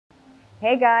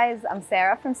Hey guys, I'm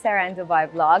Sarah from Sarah in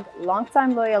Dubai vlog,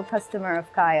 longtime loyal customer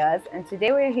of Kaya's, and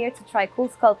today we're here to try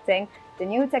CoolSculpting, the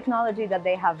new technology that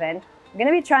they have in. I'm going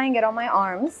to be trying it on my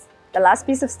arms, the last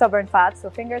piece of stubborn fat, so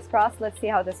fingers crossed, let's see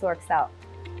how this works out.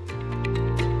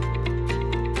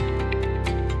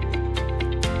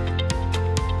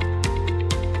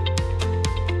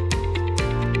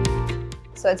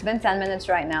 So it's been 10 minutes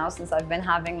right now since I've been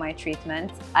having my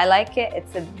treatment. I like it.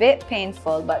 It's a bit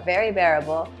painful, but very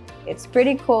bearable. It's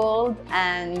pretty cold,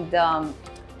 and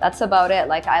that's about it.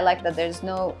 Like, I like that there's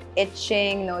no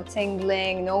itching, no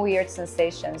tingling, no weird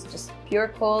sensations, just pure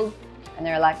cold and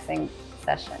a relaxing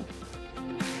session.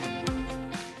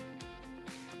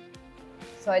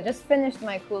 So I just finished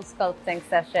my CoolSculpting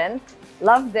session.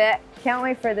 Loved it. Can't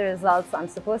wait for the results. I'm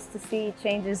supposed to see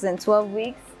changes in 12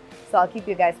 weeks. So I'll keep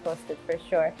you guys posted for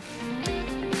sure.